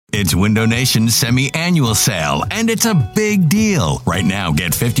It's Window Nation's semi-annual sale, and it's a big deal. Right now,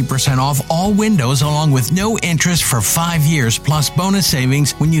 get 50% off all windows along with no interest for 5 years plus bonus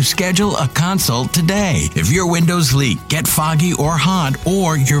savings when you schedule a consult today. If your windows leak, get foggy or hot,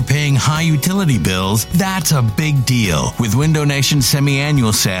 or you're paying high utility bills, that's a big deal. With Window Nation's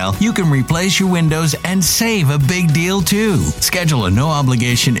semi-annual sale, you can replace your windows and save a big deal too. Schedule a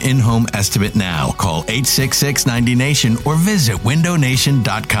no-obligation in-home estimate now. Call 866-90-NATION or visit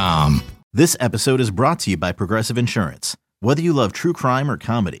windownation.com. This episode is brought to you by Progressive Insurance. Whether you love true crime or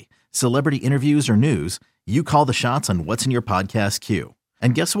comedy, celebrity interviews or news, you call the shots on what's in your podcast queue.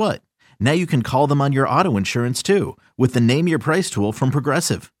 And guess what? Now you can call them on your auto insurance too with the Name Your Price tool from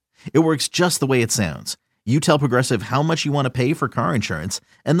Progressive. It works just the way it sounds. You tell Progressive how much you want to pay for car insurance,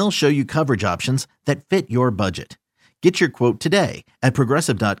 and they'll show you coverage options that fit your budget. Get your quote today at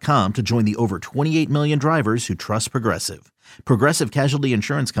Progressive.com to join the over 28 million drivers who trust Progressive. Progressive Casualty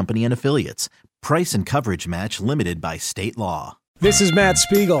Insurance Company and Affiliates. Price and coverage match limited by state law. This is Matt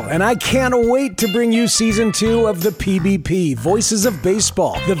Spiegel, and I can't wait to bring you Season 2 of the PBP, Voices of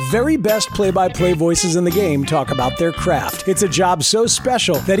Baseball. The very best play-by-play voices in the game talk about their craft. It's a job so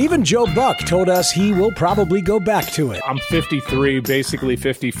special that even Joe Buck told us he will probably go back to it. I'm 53, basically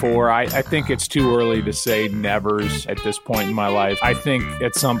 54. I think it's too early to say nevers at this point in my life. I think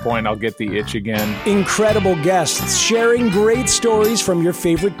at some point I'll get the itch again. Incredible guests sharing great stories from your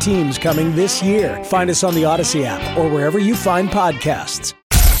favorite teams coming this year. Find us on the Odyssey app or wherever you find podcasts.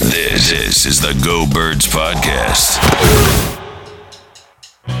 This is the Go Birds Podcast.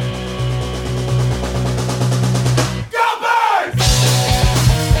 Go Birds!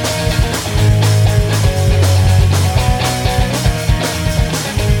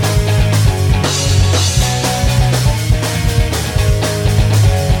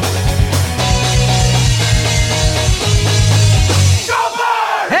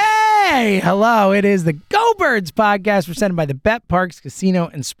 Hey, hello. It is the Go Birds podcast presented by the Bet Parks Casino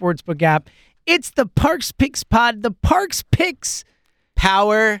and Sportsbook app. It's the Parks Picks pod, the Parks Picks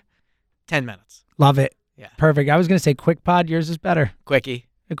Power 10 minutes. Love it. Yeah. Perfect. I was going to say quick pod. Yours is better. Quickie.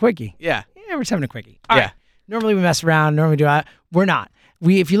 A quickie. Yeah. Yeah, we're just having a quickie. All Yeah. right. Normally we mess around. Normally we do it. We're not.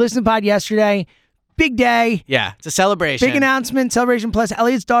 If you listen to the pod yesterday, big day. Yeah. It's a celebration. Big announcement, celebration. Plus,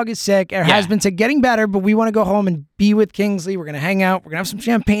 Elliot's dog is sick. It has been sick, getting better, but we want to go home and be with Kingsley. We're going to hang out. We're going to have some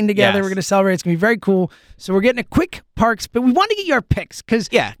champagne together. Yes. We're going to celebrate. It's going to be very cool. So we're getting a quick Parks, but we want to get your picks because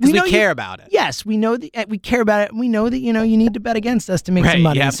we care about it. Yes, we know that we care about it. And we know that you need to bet against us to make Right. some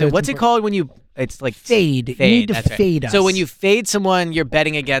money. Yeah. So What's it called when you? It's like fade. You need to That's right. fade us. So when you fade someone, you're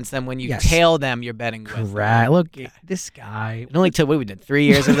betting against them. When you tail them, you're betting with them. Right. Look, this guy. It only took what we did 3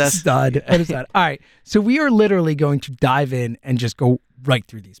 years of this. Stud. What is that? All right. So we are literally going to dive in and just go right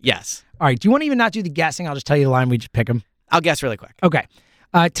through these. Yes. All right. Do you want to even not do the guessing? I'll just tell you the line. We just pick them. I'll guess really quick. Okay.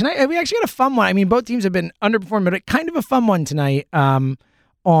 Tonight, we actually got a fun one. I mean, both teams have been underperforming, but kind of a fun one tonight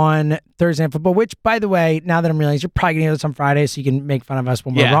on Thursday Night Football, which, by the way, now that I'm realizing, you're probably going to hear this on Friday, so you can make fun of us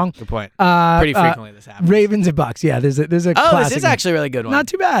when we're wrong. Good point. Pretty frequently this happens. Ravens and Bucks. Yeah, there's a Oh, classic this is game. actually a really good one. Not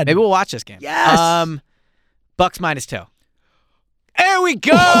too bad. Maybe we'll watch this game. Yes. Bucks -2. There we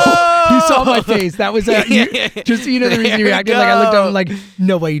go. You saw my face. That was just so you know the reason you reacted. Like I looked up and like,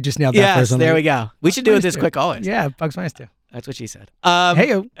 no way, you just nailed that Yes, person. there Like, we go. We should do it this quick always. Yeah, Bucks -2. That's what she said.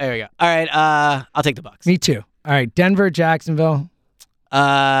 Hey-o. There we go. All right. I'll take the Bucks. Me too. All right, Denver, Jacksonville.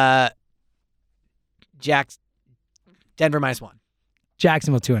 Denver -1.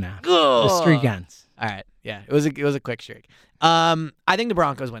 Jacksonville 2.5. Oh. The streak ends. All right. Yeah, it was a quick streak. I think the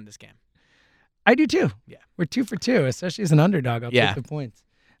Broncos win this game. I do too. Yeah. We're 2 for 2, especially as an underdog. I'll Yeah. take the points.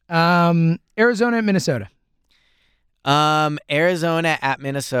 Arizona at Minnesota. Arizona at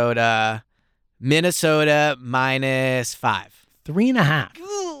Minnesota. Minnesota -5. 3.5.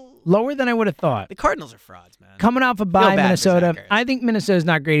 Lower than I would have thought. The Cardinals are frauds, man. Coming off a Feel bye, bad for Minnesota. Zach Ertz. I think Minnesota's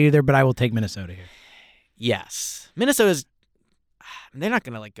not great either, but I will take Minnesota here. Yes. Minnesota's. They're not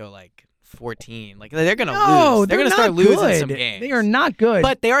gonna go 14. They're gonna No, lose. They're gonna not start losing good. some games. They are not good.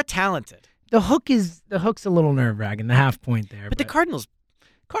 But they are talented. the hook's a little nerve-wracking, the half point there. But the Cardinals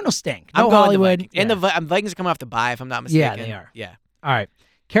stink. I'm No going Hollywood. The Vikings. And the Vikings are coming off the bye, if I'm not Yeah, mistaken. they are. Yeah. All right.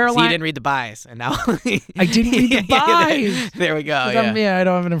 So you Carolina. didn't read the buys, and now I didn't read the buys. There we go. 'Cause Yeah. I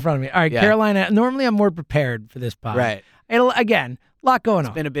don't have it in front of me. All right, Yeah. Carolina. Normally, I'm more prepared for this pod. Right. Again, a lot going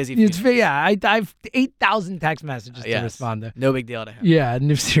on. It's been a busy few It's days. yeah. I've 8,000 text messages to Yes. respond to. No big deal to him. Yeah,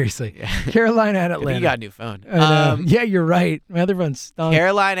 no, seriously. Carolina at I think Atlanta. you got a new phone. I know. Yeah, you're right. My other phone's stunk.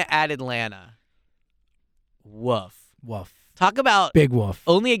 Carolina at Atlanta. Woof. Woof. Talk about Big woof.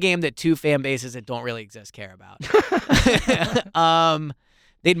 only a game that two fan bases that don't really exist care about.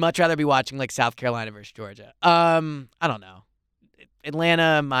 They'd much rather be watching South Carolina versus Georgia. I don't know.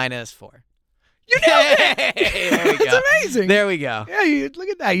 Atlanta -4. You nailed it. There we go. That's amazing. There we go. Yeah, look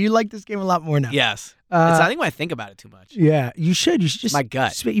at that. You like this game a lot more now. Yes. I think when I think about it too much. Yeah, you should. You should just my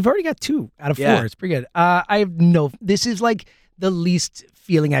gut. You've already got 2 out of 4. Yeah. It's pretty good. This is like the least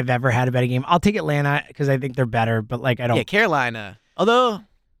feeling I've ever had about a game. I'll take Atlanta because I think they're better, but like I don't. Yeah, Carolina. Although,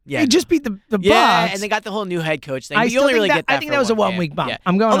 they just beat the yeah, Bucks. and they got the whole new head coach thing. I But you only still really think get that. I think that was a 1 week bump. Yeah.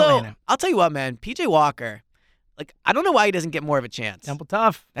 I'm going Atlanta. I'll tell you what, man. PJ Walker, like I don't know why he doesn't get more of a chance. Temple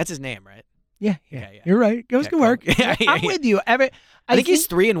tough. That's his name, right? Yeah. Okay, You're right. It was good work. Yeah, I'm with you. I think he's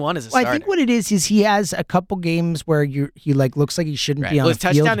 3-1 as a starter. I think what it is he has a couple games where he like looks like he shouldn't be on his the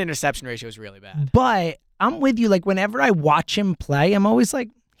field. touchdown interception ratio is really bad. But I'm with you. Like whenever I watch him play, I'm always like,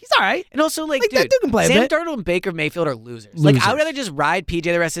 he's all right. And also, like that dude, dude can play a Sam bit. Darnold and Baker Mayfield are losers. Like I would rather just ride PJ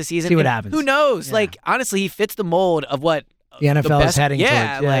the rest of the season. See what and happens. Who knows? Yeah. Like honestly, he fits the mold of what The NFL best, is heading towards.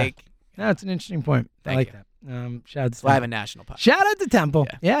 Yeah, like that's an interesting point. I Thank like you. that. Shout out to why I have Temple. a national podcast. Shout out to Temple.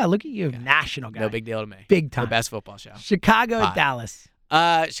 Yeah. Yeah, look at you, national guy. No big deal to me. Big time. The best football show. Chicago at Five. Dallas.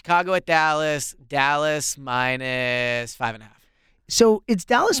 Chicago at Dallas. Dallas -5.5. So it's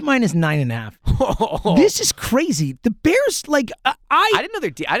Dallas -9.5. This is crazy. The Bears, like I didn't know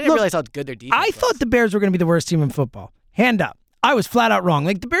I didn't realize how good their defense I was. thought the Bears were going to be the worst team in football. Hand up. I was flat out wrong.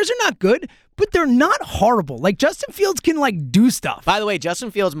 Like the Bears are not good, but they're not horrible. Like Justin Fields can like do stuff. By the way,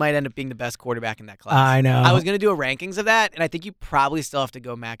 Justin Fields might end up being the best quarterback in that class. I know. I was going to do a rankings of that, and I think you probably still have to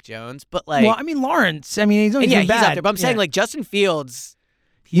go Mac Jones, but like, well, I mean Lawrence. I mean he's not and yeah, even he's bad. up there. But I'm saying like Justin Fields.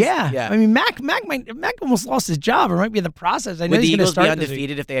 Yeah. I mean Mac almost lost his job, or might be in the process. I know Would the he's going to Eagles be start this week.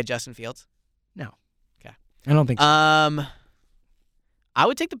 undefeated if they had Justin Fields? No. Okay. I don't think so. I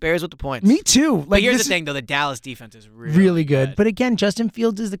would take the Bears with the points. Me too. Like But here's this the thing, though: the Dallas defense is really good. But again, Justin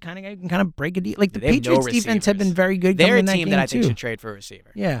Fields is the kind of guy who can kind of break a deal. Like the They have no Patriots defense have been receivers. very good. They're coming a in that team game that I think too. should trade for a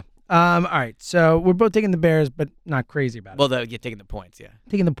receiver. Yeah. All right. So we're both taking the Bears, but not crazy about it. Well, you're taking the points, yeah.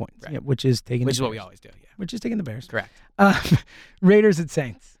 Taking the points, Right. yeah, which is taking. Which the is what we Bears. always do, yeah. Which is taking the Bears. Correct. Raiders at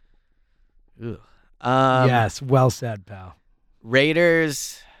Saints. Ugh. Yes, well said, pal.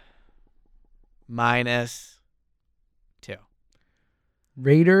 Raiders -2.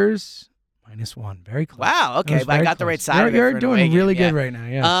 Raiders -1. Very close. Wow. That Okay, was but I very got the close. right side of it. You're for an doing away game, really yeah. good right now.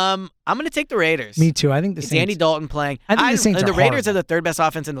 Yeah. I'm going to take the Raiders. Me too. I think the It's Saints. Andy Dalton playing. I think the Saints the are Raiders horrible. are the third best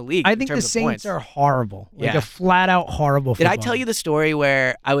offense in the league. I in think the terms of Saints points. are horrible. Like Yeah. a flat out horrible. Did I football tell you the story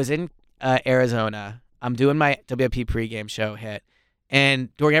where I was in Arizona? I'm doing my WP pregame show hit. And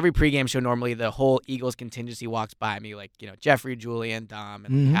during every pregame show, normally the whole Eagles contingency walks by me, like, Jeffrey, Julian, Dom,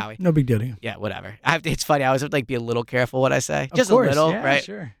 and Howie. No big deal to you. Yeah, whatever. It's funny. I always have to be a little careful what I say. Of Just course, a little, yeah, right?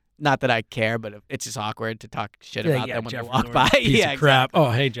 Sure. Not that I care, but it's just awkward to talk shit Yeah, about yeah, them when Jeff they walk Lord, by. piece Yeah, of crap. exactly.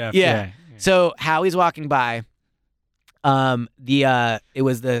 Oh, hey Jeff. Yeah. So Howie's walking by. It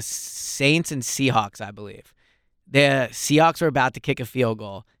was the Saints and Seahawks, I believe. The Seahawks were about to kick a field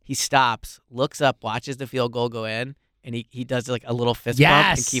goal. He stops, looks up, watches the field goal go in, and he does like a little fist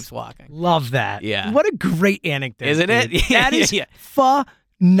bump and keeps walking. Love that. Yeah. What a great anecdote. Isn't it? dude. That is Yeah.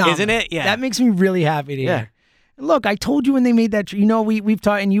 phenomenal. Isn't it? Yeah. That makes me really happy to Yeah. hear. And look, I told you when they made that. We've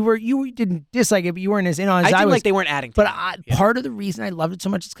talked, and you didn't dislike it, but you weren't as in on as I I didn't was. like they weren't adding to But it. part of the reason I loved it so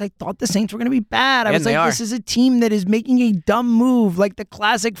much is because I thought the Saints were going to be bad. I Yeah, was and they like, are. this is a team that is making a dumb move, like the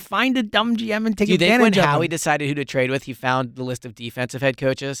classic find a dumb GM and take Do you think advantage when of Howie them. decided who to trade with, he found the list of defensive head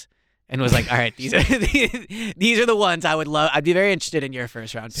coaches and was like, all right, these are the ones I would love. I'd be very interested in your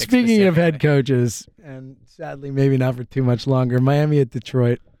first round pick. Speaking of head specifically. coaches, and sadly maybe not for too much longer, Miami at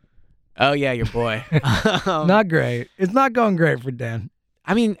Detroit. Oh, yeah, your boy. Not great. It's not going great for Dan.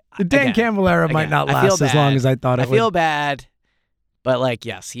 I mean, The Dan again, Campbell era might not I feel last as long bad. as I thought it I would. feel bad, but like,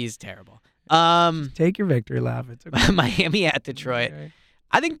 yes, he's terrible. Take your victory lap. It's okay. Miami at Detroit. Okay.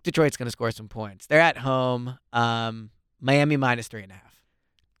 I think Detroit's going to score some points. They're at home. Miami -3.5.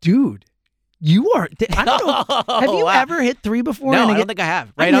 Dude, you are. I don't know. Have you Wow. ever hit 3 before? No, and I it- don't think I have.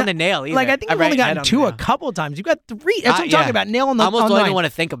 I Right mean, on the nail either. Like, I think I've only gotten right 2 on a the nail. couple of times. You got 3. That's what I'm talking Yeah. about. Nail on the I almost on don't 9. even want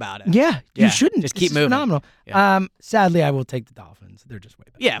to think about it. Yeah, Yeah, you shouldn't. just This keep is moving. phenomenal. Yeah. Sadly, I will take the Dolphins. They're just way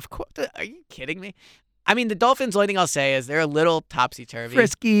better. Yeah, of course. Are you kidding me? I mean, the Dolphins, the only thing I'll say is they're a little topsy-turvy.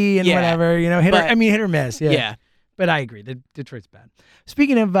 Frisky and Yeah. whatever, hit or miss. Yeah. Yeah. But I agree. Detroit's bad.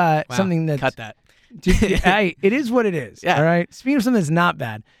 Speaking of Wow. something that's Cut that. Hey, it is what it is. Yeah. All right. Speaking of something that's not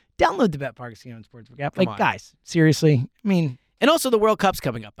bad, download the BetPark Casino and Sportsbook app. Come Like, on. guys, seriously. I mean, And also the World Cup's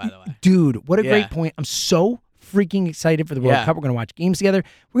coming up, by the way. dude, what a Yeah. great point. I'm so freaking excited for the World Yeah. Cup. We're going to watch games together.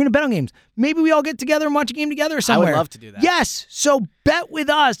 We're going to bet on games. Maybe we all get together and watch a game together somewhere. love to do that. Yes. So bet with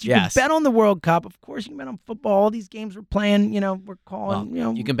us. You Yes. can bet on the World Cup. Of course, you can bet on football. All these games we're playing, we're calling,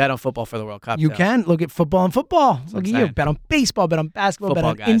 You can bet on football for the World Cup. You though. can look at football and football. what Look I'm at you. saying. Bet on baseball, bet on basketball,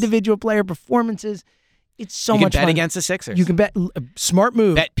 Football bet on guys. individual player performances. It's so you much can bet fun. against the Sixers. You can bet. PSmart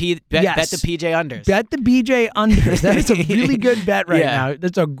move. bet the PJ unders. Bet the BJ unders. That is a really good bet right Yeah. now.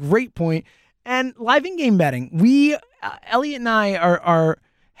 That's a great point. And live in-game betting. We, Elliot and I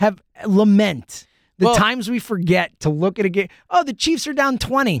have lament the times we forget to look at a game. Oh, the Chiefs are down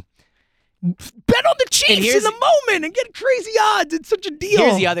 20. Bet on the Chiefs in the moment and get crazy odds. It's such a deal.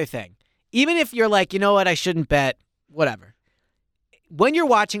 Here's the other thing. Even if you're like, you know what, I shouldn't bet, whatever. When you're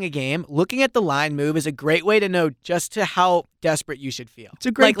watching a game, looking at the line move is a great way to know just to how desperate you should feel. It's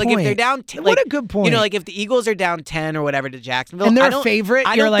a great point. Like if they're down 10, what a good point. You know, like if the Eagles are down 10 or whatever to Jacksonville, and they're a favorite,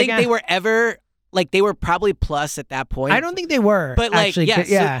 I don't think they were ever, like they were probably plus at that point. I don't think they were. But like, actually, yeah,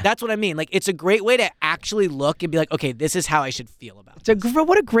 yeah. so that's what I mean. Like it's a great way to actually look and be like, okay, this is how I should feel about it.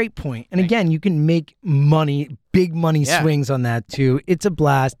 What a great point. And again, you can make money, big money swings on that too. It's a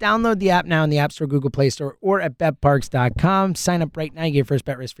blast. Download the app now in the App Store, Google Play Store, or at betparks.com. Sign up right now. You get your first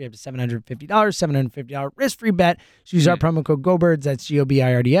bet risk-free up to $750. $750 risk-free bet. So use our promo code GOBIRDS. That's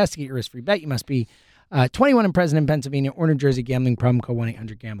GOBIRDS to get your risk-free bet. You must be 21 and present in Pennsylvania or New Jersey. Gambling promo code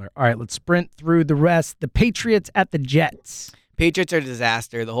 1-800-GAMBLER. All right, let's sprint through the rest. The Patriots at the Jets. Patriots are a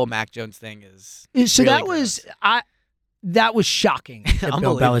disaster. The whole Mac Jones thing is So really that gross. that was shocking that Bill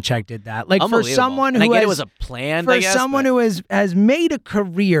Unbelievable. Belichick did that. Like for Unbelievable. someone And who I get has, it was a plan, for I guess, someone but- who has made a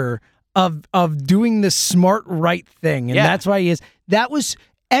career of doing the smart right thing, and Yeah. that's why he is. That was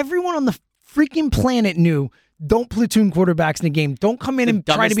everyone on the freaking planet knew. Don't platoon quarterbacks in the game. Don't come in The and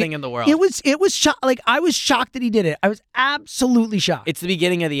try dumbest to be. thing in the world. It was like I was shocked that he did it. I was absolutely shocked. It's the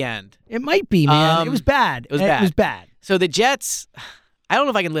beginning of the end. It might be, man. It was bad. It was bad. It was bad. So the Jets, I don't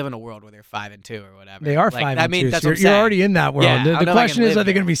know if I can live in a world where they're 5-2 or whatever. They are Like, 5-2. I mean, that's so what I'm you're saying. already in that world. Yeah, I the don't know if I question can is, live are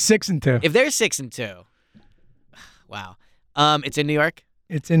they there. going to be 6-2? If they're 6-2, wow. It's in New York.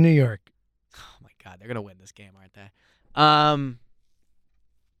 It's in New York. Oh my God, they're gonna win this game, aren't they? I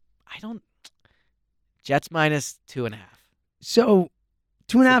don't. Jets minus 2.5. So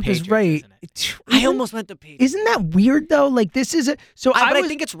 2.5 is Patriots, right. isn't I almost went the Patriots. Isn't that weird though? Like this is a so but I was,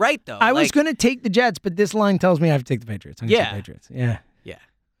 think it's right though. I was Like, going to take the Jets, but this line tells me I have to take the Patriots. I'm gonna Yeah. take the Patriots. Yeah. Yeah,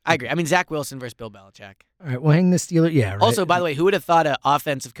 I agree. I mean, Zach Wilson versus Bill Belichick. All right, we'll hang the Steelers. Yeah. Right. Also, by the way, who would have thought an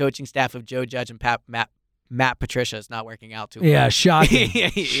offensive coaching staff of Joe Judge and Matt Patricia is not working out too well? Yeah, shocking. Yeah.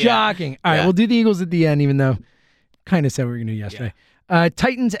 Shocking. All right, Yeah. we'll do the Eagles at the end, even though kind of said we were going to do yesterday.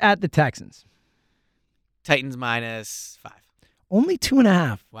 Titans at the Texans. Titans minus 5. Only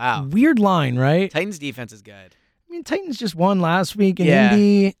 2.5. Wow. Weird line, right? Titans defense is good. I mean, Titans just won last week in Yeah.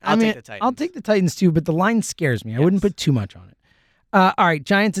 Indy. I'll mean, take the Titans. I'll take the Titans too, but the line scares me. I wouldn't put too much on it. All right,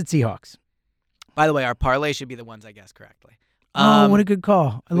 Giants at Seahawks. By the way, our parlay should be the ones I guessed correctly. Oh, what a good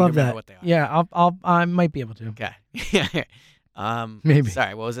call! I we love remember that. what they are. Yeah, I might be able to. Okay. Maybe.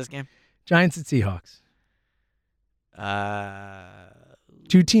 Sorry, what was this game? Giants at Seahawks. Uh,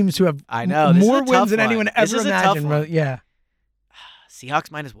 Two teams who have I know, this is more a tough wins than one. anyone This ever is a tough imagined. one. Yeah,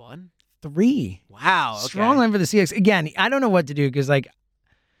 Seahawks minus 1? 3. Wow. Okay. Strong line for the Seahawks. Again, I don't know what to do because like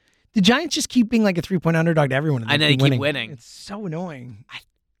the Giants just keep being like a 3-point underdog to everyone. And they keep winning. It's so annoying.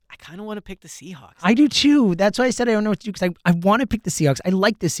 I kind of want to pick the Seahawks. I do too. That's why I said I don't know what to do because I want to pick the Seahawks. I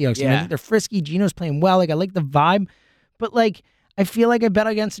like the Seahawks. I Yeah. think they're frisky. Gino's playing well. Like I like the vibe, but like I feel like I bet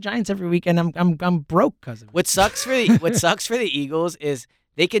against the Giants every week, and I'm broke because of it. What sucks for the Eagles is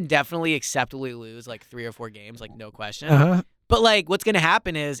they can definitely acceptably lose like 3 or 4 games, like no question. Uh-huh. But like, what's going to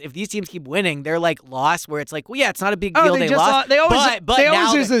happen is if these teams keep winning, they're like lost. Where it's like, well, yeah, it's not a big deal. they just lost. They always but they now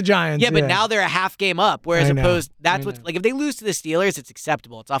always lose to they're- the Giants. Yeah, but now they're a half game up. Whereas I know. opposed, that's I what's know. like if they lose to the Steelers, it's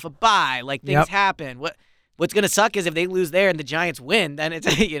acceptable. It's off a bye. Like things Yep. happen. What's going to suck is if they lose there and the Giants win, then it's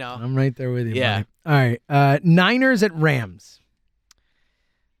I'm right there with you. Yeah. buddy. All right. Niners at Rams.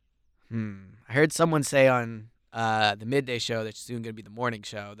 I heard someone say on the midday show that's soon going to be the morning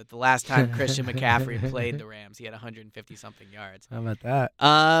show that the last time Christian McCaffrey played the Rams, he had 150 something yards. How about that?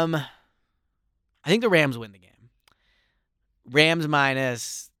 I think the Rams win the game. Rams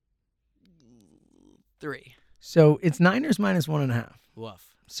minus 3. So it's Niners minus 1.5. Woof.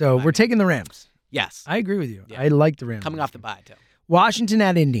 So we're taking the Rams. Yes. I agree with you. Yeah. I like the Rams. Coming off the bye too. Washington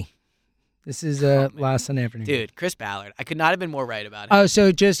at Indy. This is last Sunday afternoon. Dude, Chris Ballard. I could not have been more right about him. Oh,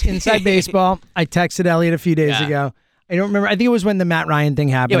 so just inside baseball. I texted Elliot a few days Yeah. ago. I don't remember. I think it was when the Matt Ryan thing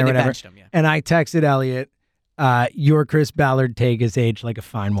happened when or they whatever. benched him, yeah. And I texted Elliot, your Chris Ballard take is aged like a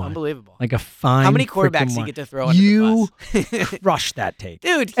fine wine. Unbelievable. Like a fine How many quarterbacks freaking do you wine. get to throw under You the bus? crushed that take.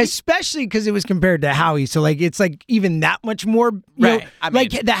 Dude, Especially because it was compared to Howie. So, like, it's like even that much more. You Right. know, I mean,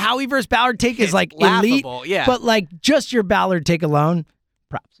 like the Howie versus Ballard take is it's like elite. laughable, yeah. But, like, just your Ballard take alone,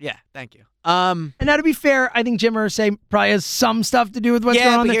 props. yeah, thank you. And now, to be fair, I think Jim Irsay probably has some stuff to do with what's Yeah,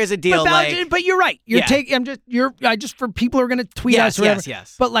 going on but there. here's the deal, But, Ballard- like- but you're right. Your Yeah. take. I just for people who are going to tweet Yes, us or whatever.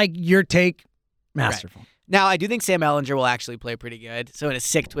 yes. But like your take, masterful. Now, I do think Sam Ehlinger will actually play pretty good. So in a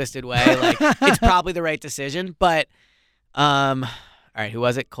sick, twisted way, like it's probably the right decision. But, all right, who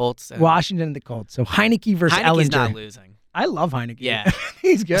was it? Colts? Washington and the Colts. So Heineke versus Heineke's Ehlinger. not losing. I love Heineke. Yeah.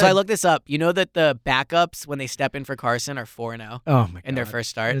 He's good. So I looked this up. You know that the backups, when they step in for Carson, are 4-0 oh, my God. in their first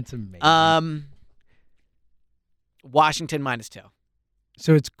start? It's amazing. Washington -2.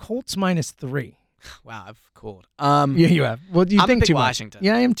 So it's Colts -3. Wow, I've cooled. Yeah, you have. Well, do you I'm think pick too much? Washington.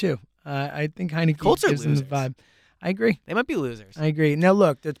 Yeah, I am too. I think Heineke Colts are gives them the losers. vibe. I agree. They might be losers. I agree. Now,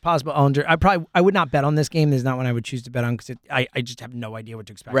 look, it's possible Ehlinger. I would not bet on this game. There's not one I would choose to bet on because I just have no idea what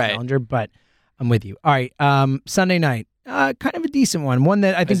to expect Right. from Ehlinger, but I'm with you. All right, Sunday night, kind of a decent one. One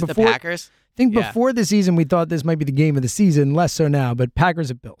that I think Is it before the Packers? Yeah. before the season we thought this might be the game of the season. Less so now, but Packers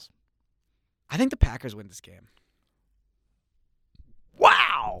at Bills. I think the Packers win this game.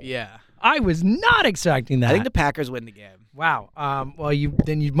 Wow. Yeah. I was not expecting that. I think the Packers win the game. Wow. Well, you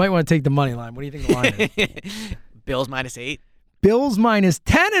might want to take the money line. What do you think the line is? Bills -8. Bills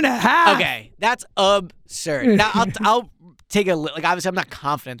 -10.5. Okay, that's absurd. Now I'll take like obviously I'm not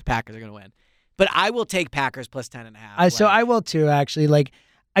confident the Packers are going to win, but I will take Packers plus 10.5. So I will too. Actually, like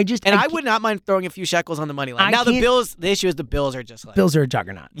I would not mind throwing a few shekels on the money line. I Now the can't- Bills. The issue is the Bills are just like Bills are a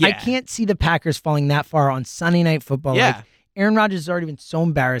juggernaut. I Yeah. can't see the Packers falling that far on Sunday Night Football. Yeah. Like, Aaron Rodgers has already been so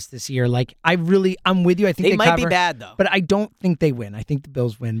embarrassed this year. Like I'm with you. I think they they might cover, be bad though. but I don't think they win. I think the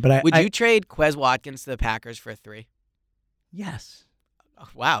Bills win. But Would you trade Quez Watkins to the Packers for a 3? Yes. Oh,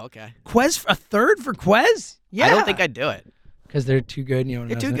 wow. Okay. Quez a third for Quez? Yeah. I don't think I'd do it. because they're too good. You know,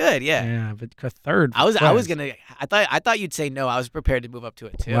 They're too good. Yeah. Yeah, but a third. I was Quez. gonna. I thought you'd say no. I was prepared to move up to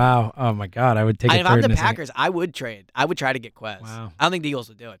it too. Wow. Oh my God, I would take. If I'm the Packers, I would trade. I would try to get Quez. Wow. I don't think the Eagles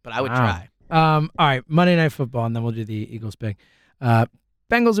would do it, but I would Wow. try. All right, Monday Night Football, and then we'll do the Eagles pick.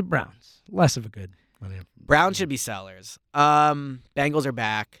 Bengals at Browns. Less of a good Monday Night Football. Browns should be sellers. Bengals are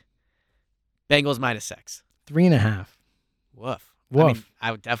back. Bengals -6. 3.5. Woof. Woof. I mean,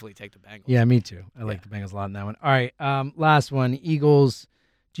 I would definitely take the Bengals. Yeah, me too. I like the Bengals a lot in that one. All right, last one. Eagles.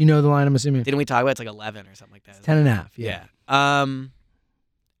 Do you know the line? I'm assuming Didn't we talk about it's like 11 or something like that? 10.5. Yeah.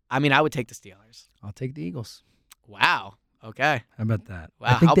 I mean, I would take the Steelers. I'll take the Eagles. Wow. Okay. How about that? Wow,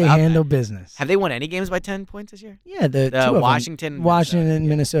 I think how they about handle that? business. Have they won any games by 10 points this year? Yeah, the two of them. Washington, Washington, and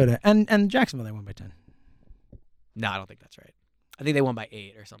Minnesota. Minnesota, and Jacksonville. They won by 10. No, I don't think that's right. I think they won by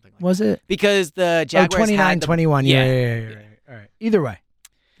 8 or something like that. Was it? Because the Jaguars 29-21. Yeah. Yeah. Right. All right. Either way,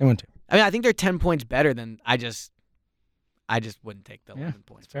 they won 2. I mean, I think they're 10 points better than I just wouldn't take the 11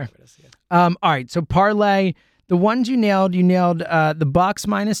 points. fair. whatever it is, yeah. All right. So parlay, the ones you nailed the Bucks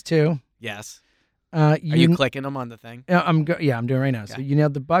 -2. Yes. Are you clicking them on the thing? I'm doing it right now. So Okay. you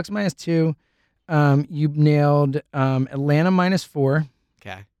nailed the Bucks -2. You nailed Atlanta -4.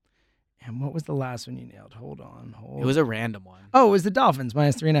 Okay. And what was the last one you nailed? Hold on. It was a random one. Oh, it was the Dolphins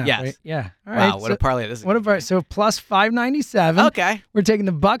 -3.5. Yes. Right? Yeah. All right. Wow, what a parlay this is. What about so plus 597? Okay. We're taking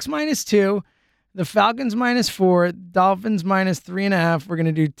the Bucks -2, the Falcons -4, Dolphins -3.5. We're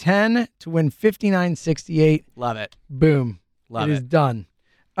gonna do 10 to win 59-68. Love it. Boom. Love It is done.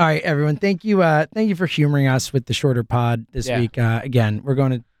 All right, everyone. Thank you for humoring us with the shorter pod this Yeah. week. Again, we're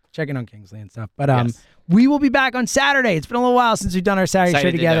going to check in on Kingsley and stuff. But Yes. we will be back on Saturday. It's been a little while since we've done our Saturday Excited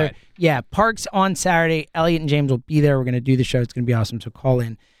show to do together. it. Yeah, Parks on Saturday. Elliot and James will be there. We're going to do the show. It's going to be awesome. So call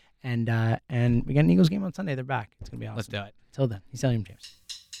in. And we got an Eagles game on Sunday. They're back. It's going to be awesome. Let's do it. Till then, he's Elliot and James.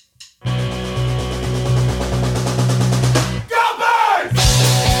 Go Birds!